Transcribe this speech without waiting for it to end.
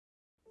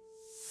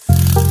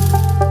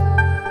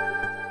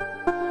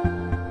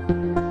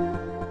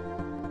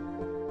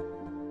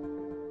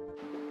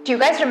Do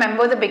you guys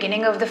remember the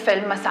beginning of the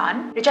film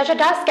Masan? Richa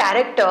Chadha's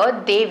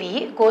character,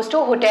 Devi, goes to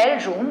a hotel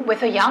room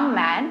with a young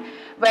man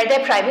where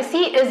their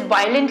privacy is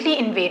violently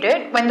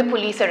invaded when the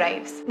police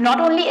arrives. Not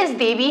only is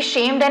Devi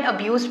shamed and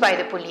abused by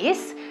the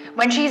police,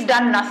 when she's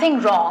done nothing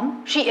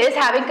wrong, she is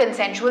having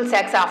consensual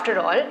sex after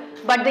all,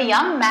 but the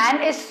young man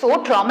is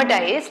so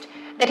traumatized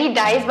that he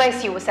dies by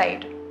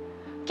suicide.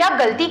 क्या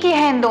गलती की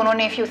है इन दोनों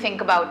ने if you think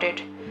about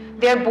it?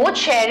 They are both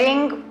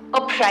sharing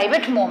a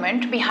private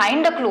moment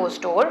behind a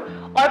closed door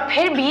और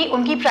फिर भी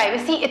उनकी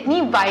privacy इतनी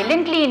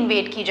violently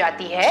invade की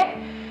जाती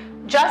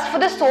है just for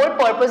the sole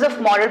purpose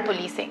of moral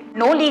policing.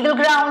 No legal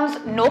grounds,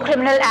 no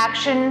criminal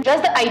action,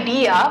 just the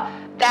idea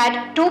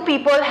that two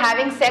people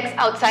having sex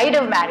outside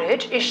of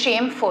marriage is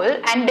shameful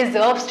and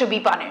deserves to be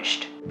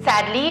punished.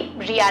 Sadly,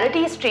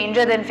 reality is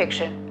stranger than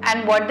fiction,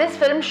 and what this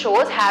film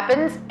shows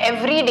happens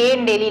every day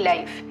in daily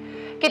life.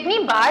 कितनी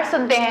बार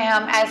सुनते हैं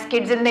हम as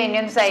kids in the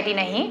Indian society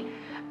नहीं,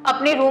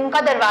 अपने room का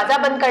दरवाजा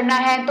बंद करना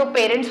है तो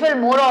parents will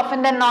more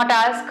often than not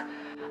ask,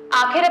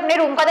 आखिर अपने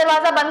रूम का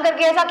दरवाजा बंद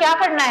करके ऐसा क्या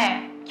करना है,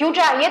 क्यों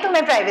चाहिए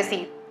तुम्हें प्राइवेसी?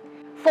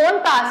 फोन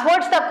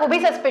पासवर्ड्स तक को भी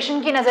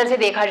सस्पिशन की नजर से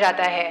देखा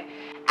जाता है,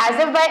 as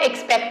if by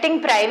expecting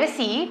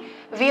privacy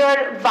we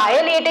are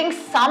violating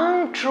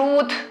some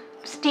truth,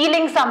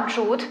 stealing some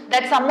truth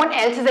that someone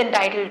else is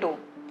entitled to.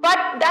 But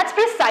that's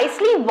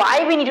precisely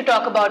why we need to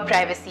talk about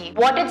privacy,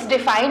 what it's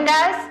defined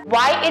as,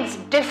 why it's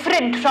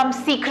different from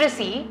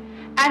secrecy,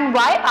 and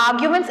why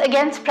arguments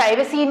against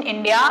privacy in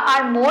India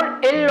are more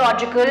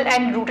illogical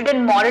and rooted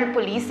in moral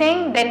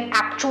policing than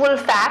actual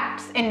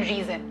facts in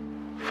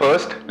reason.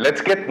 First,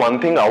 let's get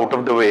one thing out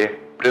of the way.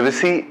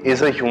 Privacy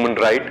is a human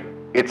right.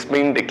 It's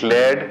been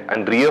declared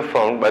and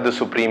reaffirmed by the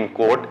Supreme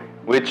Court,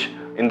 which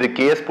in the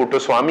case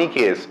Puttoswamy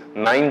case,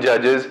 9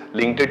 judges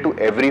linked it to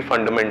every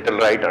fundamental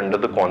right under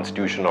the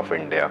Constitution of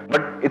India.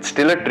 But it's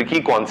still a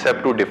tricky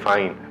concept to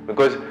define,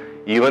 because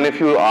even if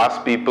you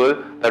ask people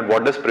that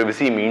what does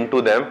privacy mean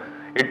to them,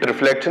 it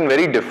reflects in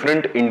very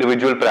different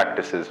individual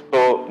practices.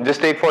 So just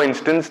take for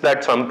instance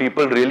that some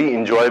people really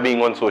enjoy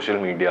being on social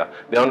media.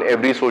 They're on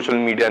every social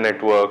media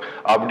network,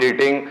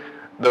 updating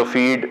the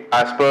feed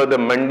as per the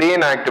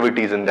mundane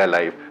activities in their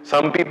life.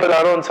 Some people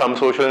are on some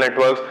social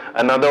networks,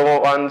 another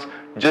ones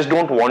just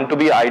don't want to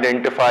be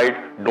identified,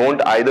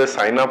 don't either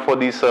sign up for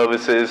these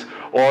services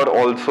or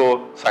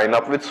also sign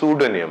up with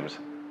pseudonyms.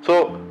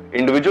 So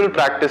individual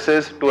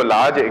practices to a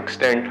large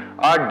extent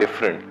are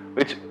different,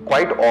 which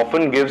quite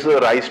often gives a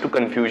rise to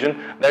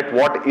confusion that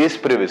what is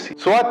privacy.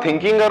 So our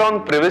thinking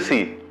around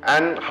privacy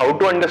and how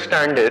to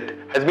understand it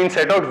has been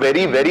set out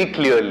very, very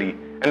clearly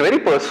and very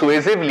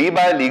persuasively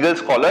by a legal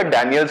scholar,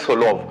 Daniel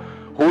Solov,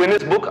 who in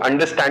his book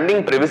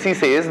Understanding Privacy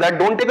says that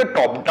don't take a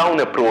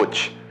top-down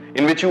approach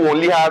in which you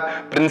only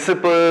have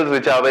principles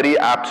which are very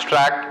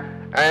abstract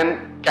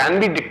and can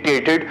be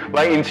dictated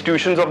by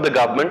institutions of the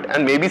government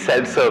and maybe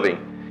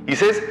self-serving. He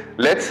says,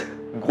 let's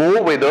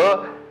go with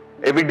a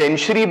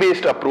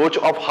evidentiary-based approach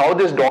of how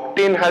this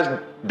doctrine has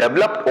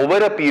developed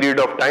over a period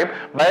of time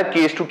by a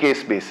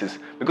case-to-case basis,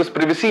 because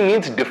privacy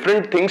means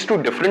different things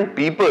to different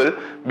people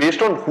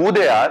based on who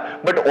they are,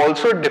 but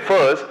also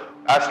differs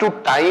as to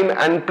time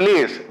and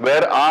place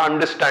where our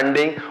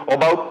understanding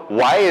about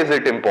why is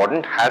it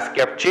important has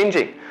kept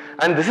changing.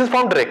 And this is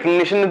found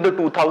recognition in the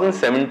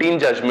 2017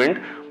 judgment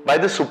by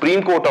the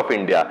Supreme Court of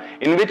India,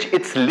 in which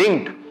it's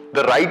linked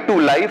the right to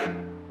life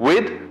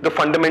with the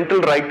fundamental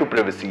right to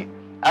privacy,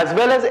 as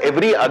well as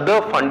every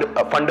other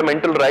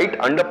fundamental right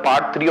under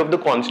Part 3 of the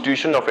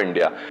Constitution of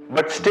India.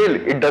 But still,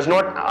 it does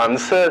not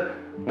answer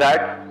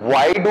that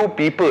why do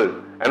people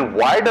and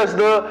why does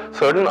the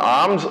certain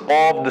arms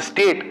of the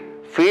state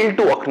fail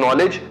to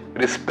acknowledge,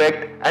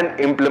 respect and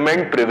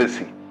implement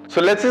privacy. So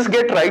let's just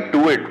get right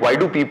to it. Why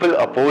do people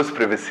oppose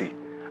privacy?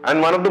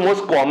 And one of the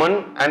most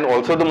common and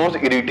also the most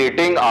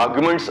irritating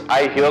arguments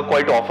I hear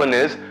quite often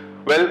is,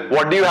 well,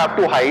 what do you have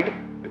to hide?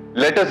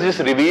 Let us just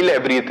reveal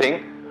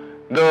everything.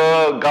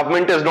 The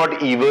government is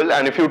not evil,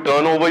 and if you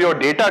turn over your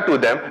data to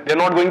them, they're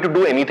not going to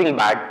do anything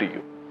bad to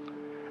you.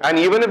 And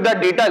even if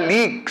that data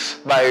leaks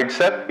by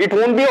itself, it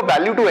won't be of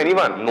value to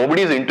anyone.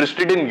 Nobody is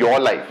interested in your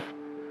life.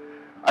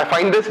 I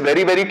find this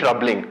very, very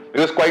troubling,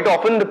 because quite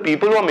often the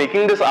people who are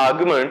making this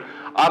argument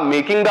are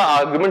making the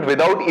argument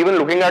without even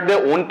looking at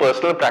their own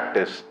personal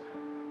practice.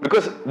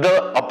 Because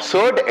the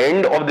absurd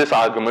end of this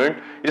argument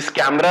is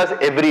cameras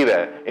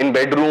everywhere, in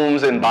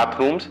bedrooms, in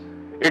bathrooms.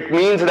 It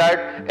means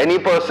that any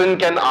person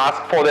can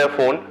ask for their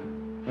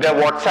phone, their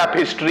WhatsApp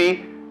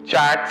history,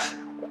 chats,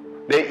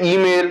 their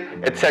email,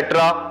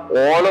 etc.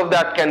 All of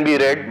that can be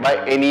read by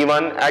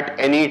anyone at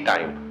any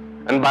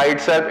time. And by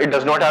itself, it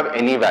does not have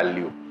any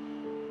value.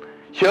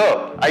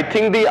 Here, I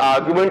think the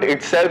argument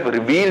itself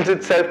reveals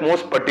itself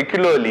most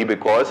particularly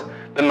because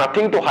the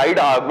nothing to hide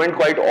argument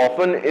quite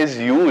often is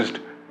used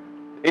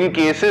in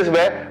cases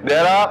where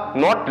there are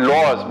not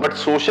laws but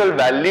social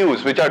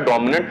values which are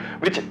dominant,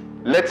 which,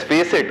 let's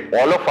face it,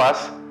 all of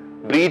us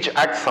breach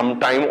at some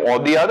time or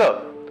the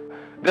other.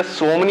 There's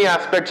so many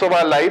aspects of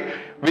our life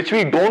which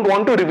we don't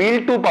want to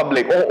reveal to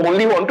public or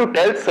only want to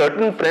tell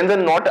certain friends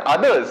and not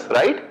others,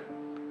 right?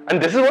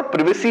 And this is what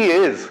privacy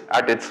is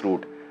at its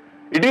root.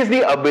 It is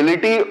the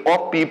ability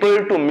of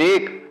people to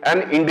make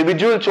an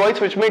individual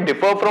choice which may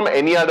differ from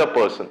any other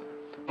person.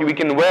 We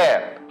can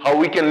wear, how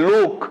we can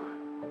look,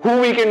 who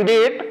we can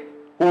date,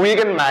 who we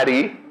can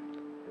marry,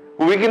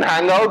 who we can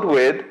hang out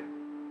with,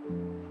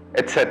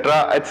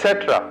 etc.,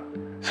 etc.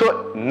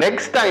 So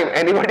next time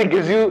anybody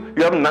gives you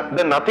have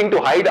the nothing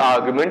to hide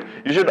argument,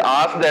 you should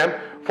ask them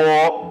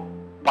for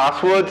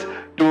passwords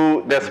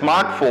to their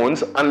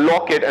smartphones,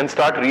 unlock it and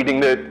start reading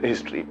the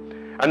history.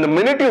 And the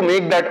minute you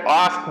make that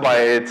ask by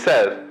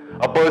itself,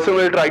 a person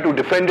will try to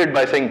defend it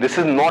by saying, this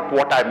is not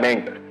what I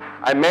meant.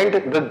 I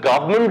meant the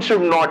government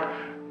should not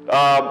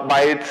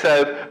by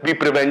itself be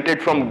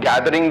prevented from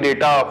gathering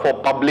data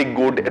for public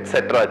good,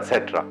 etc.,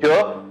 etc.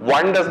 Here,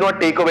 one does not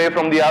take away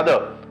from the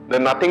other. The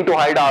nothing to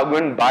hide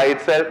argument by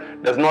itself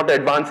does not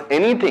advance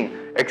anything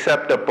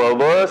except a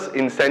perverse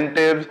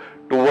incentives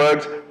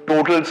towards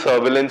total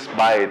surveillance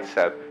by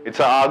itself. It's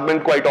an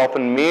argument quite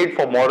often made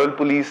for moral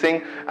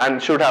policing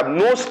and should have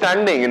no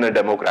standing in a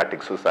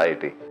democratic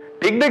society.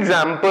 Take the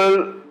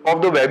example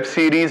of the web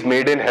series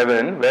Made in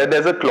Heaven, where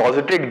there's a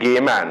closeted gay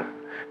man,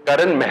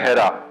 Karan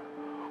Mehra,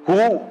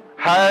 who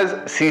has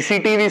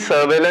CCTV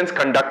surveillance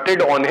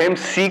conducted on him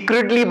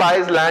secretly by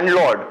his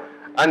landlord,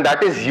 and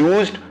that is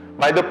used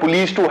by the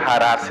police to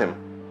harass him.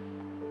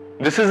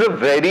 This is a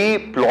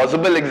very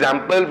plausible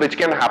example which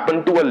can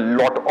happen to a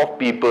lot of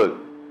people,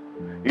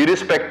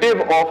 irrespective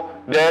of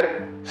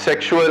their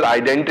sexual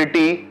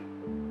identity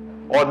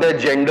or their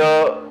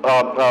gender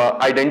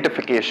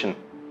identification.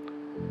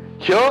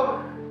 Here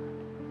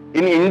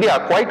in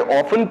India, quite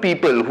often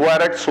people who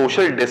are at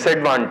social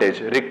disadvantage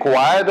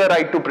require the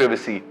right to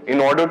privacy in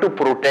order to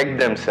protect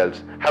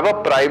themselves, have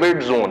a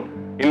private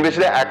zone in which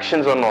their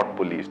actions are not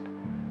policed.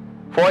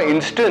 For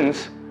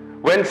instance,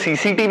 when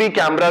CCTV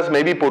cameras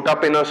may be put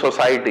up in a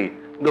society,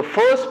 the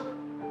first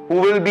who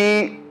will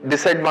be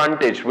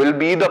disadvantaged will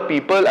be the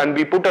people and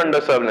be put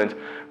under surveillance,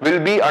 will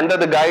be under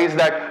the guise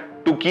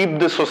that to keep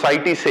the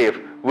society safe,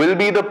 will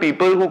be the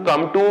people who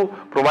come to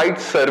provide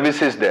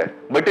services there.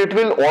 But it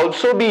will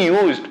also be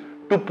used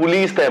to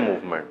police their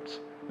movements.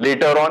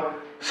 Later on,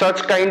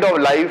 such kind of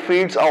live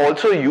feeds are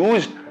also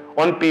used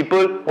on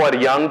people who are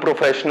young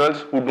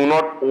professionals who do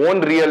not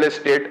own real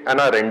estate and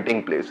are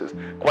renting places,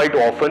 quite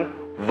often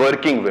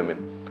working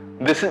women.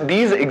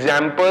 These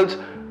examples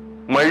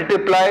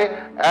multiply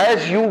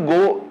as you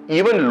go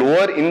even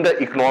lower in the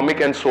economic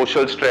and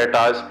social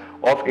stratas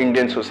of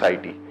Indian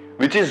society,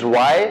 which is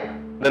why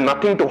the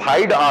nothing to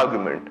hide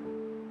argument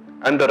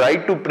and the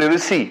right to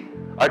privacy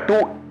are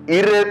two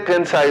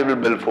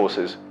irreconcilable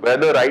forces, where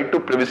the right to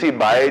privacy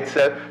by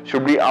itself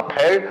should be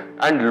upheld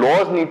and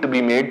laws need to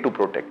be made to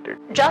protect it.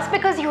 Just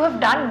because you have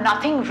done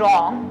nothing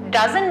wrong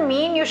doesn't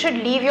mean you should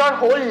leave your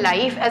whole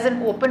life as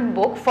an open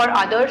book for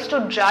others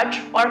to judge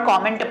or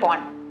comment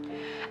upon.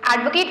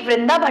 Advocate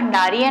Vrinda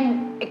Bhandari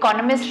and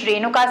economist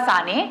Renuka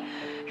Sane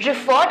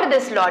refer to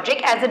this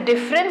logic as a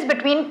difference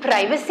between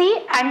privacy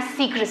and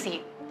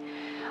secrecy.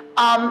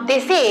 They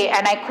say,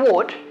 and I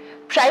quote,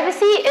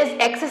 "Privacy is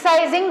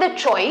exercising the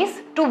choice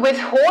to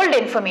withhold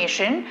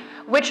information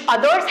which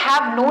others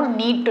have no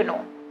need to know.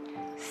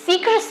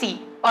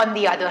 Secrecy, on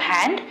the other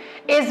hand,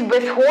 is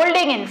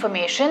withholding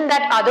information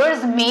that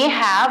others may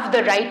have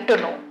the right to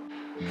know."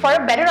 For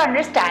a better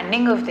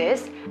understanding of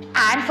this,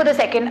 and for the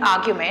second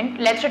argument,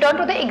 let's return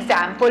to the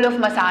example of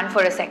Masan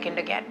for a second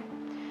again.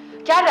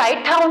 क्या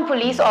right था उन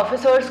police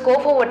officers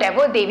को for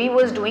whatever Devi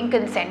was doing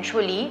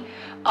consensually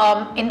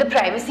in the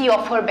privacy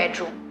of her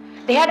bedroom?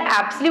 They had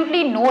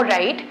absolutely no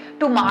right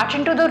to march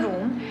into the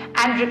room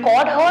and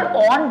record her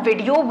on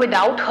video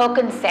without her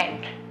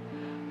consent.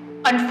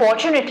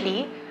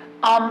 Unfortunately,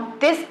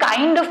 this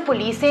kind of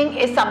policing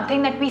is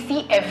something that we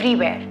see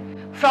everywhere,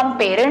 from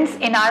parents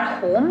in our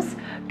homes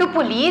to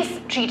police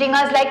treating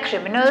us like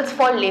criminals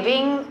for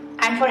living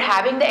and for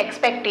having the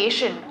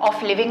expectation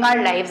of living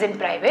our lives in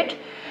private.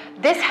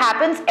 This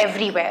happens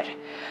everywhere.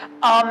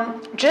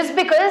 Just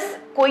because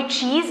कोई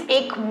चीज़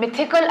एक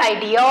mythical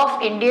idea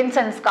of Indian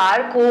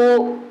संस्कार को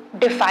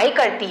defy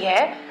करती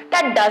है,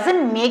 that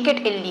doesn't make it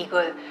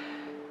illegal.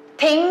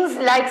 Things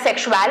like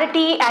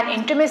sexuality and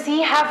intimacy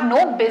have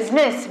no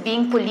business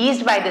being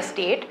policed by the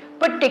state,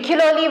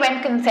 particularly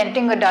when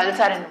consenting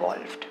adults are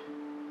involved.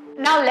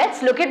 Now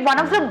let's look at one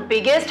of the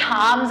biggest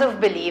harms of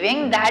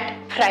believing that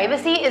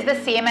privacy is the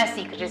same as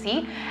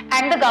secrecy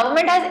and the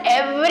government has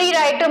every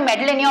right to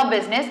meddle in your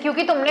business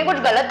क्योंकि तुमने कुछ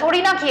गलत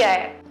थोड़ी ना किया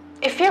है.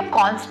 If you're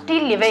constantly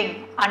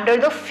living under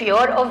the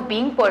fear of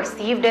being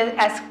perceived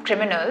as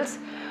criminals,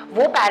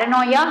 वो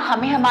paranoia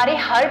हमें हमारे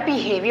हर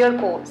behavior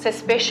को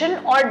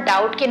suspicion और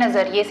doubt के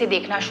नज़रिए से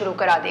देखना शुरू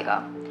करा देगा.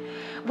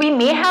 We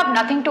may have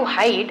nothing to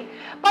hide,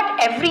 but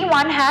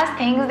everyone has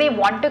things they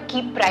want to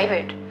keep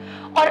private.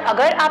 और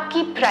अगर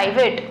आपकी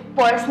प्राइवेट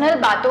पर्सनल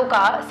बातों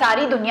का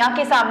सारी दुनिया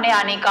के सामने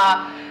आने का,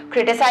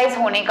 क्रिटिसाइज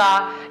होने का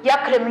या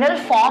क्रिमिनल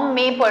फॉर्म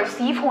में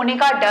परसीव होने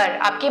का डर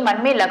आपके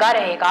मन में लगा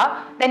रहेगा,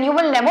 then you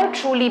will never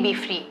truly be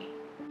free.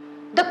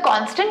 The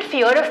constant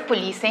fear of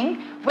policing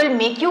will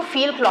make you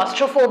feel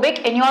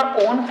claustrophobic in your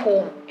own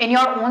home, in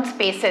your own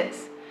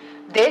spaces.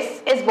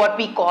 This is what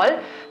we call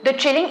the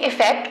chilling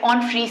effect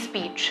on free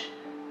speech.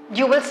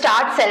 You will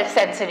start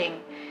self-censoring,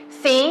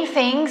 saying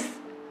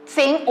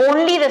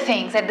only the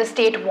things that the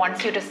state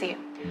wants you to say,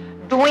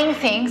 doing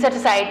things that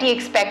society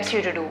expects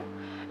you to do.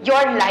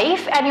 Your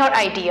life and your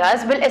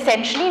ideas will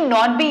essentially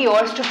not be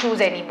yours to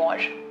choose anymore.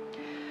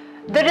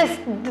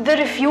 The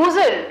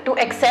refusal to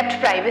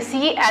accept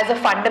privacy as a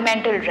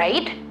fundamental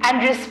right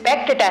and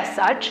respect it as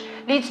such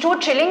leads to a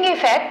chilling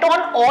effect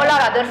on all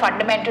our other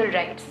fundamental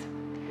rights.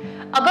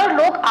 अगर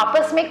लोग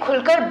आपस में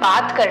खुलकर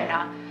बात करना,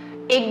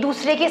 एक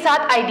दूसरे के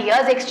साथ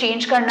आइडियाज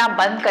एक्सचेंज करना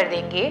बंद कर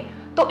देंगे,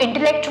 तो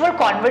इंटेलेक्चुअल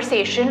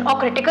कॉन्वर्सेशन और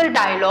क्रिटिकल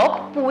डायलॉग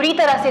पूरी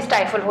तरह से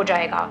स्टाइफल हो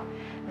जाएगा.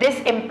 This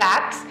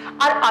impacts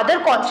our other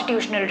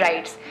constitutional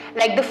rights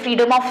like the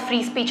freedom of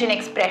free speech and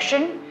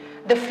expression,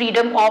 the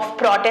freedom of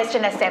protest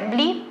and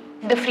assembly,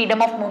 the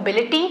freedom of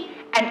mobility,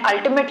 and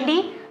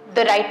ultimately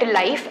the right to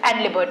life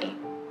and liberty.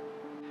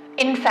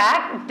 In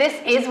fact, this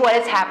is what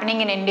is happening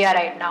in India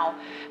right now,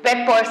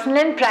 where personal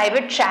and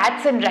private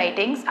chats and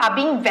writings are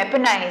being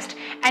weaponized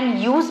and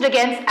used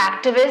against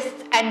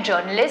activists and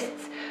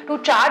journalists to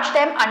charge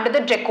them under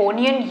the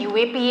draconian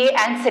UAPA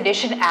and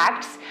Sedition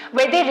Acts,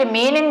 where they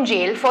remain in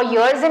jail for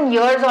years and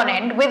years on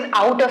end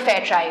without a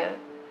fair trial.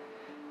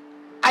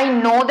 I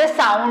know this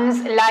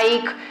sounds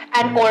like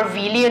an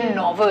Orwellian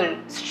novel,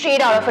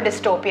 straight out of a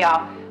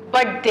dystopia,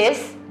 but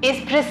this is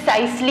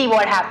precisely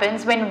what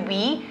happens when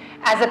we,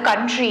 as a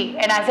country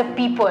and as a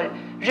people,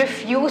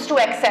 refuse to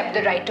accept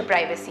the right to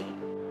privacy.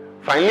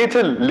 Finally, it's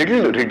a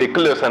little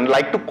ridiculous, and I'd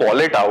like to call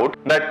it out,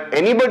 that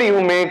anybody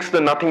who makes the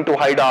nothing to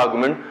hide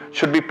argument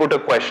should be put a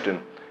question.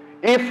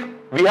 If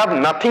we have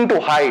nothing to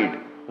hide,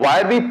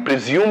 why are we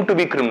presumed to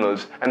be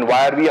criminals and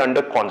why are we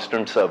under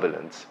constant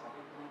surveillance?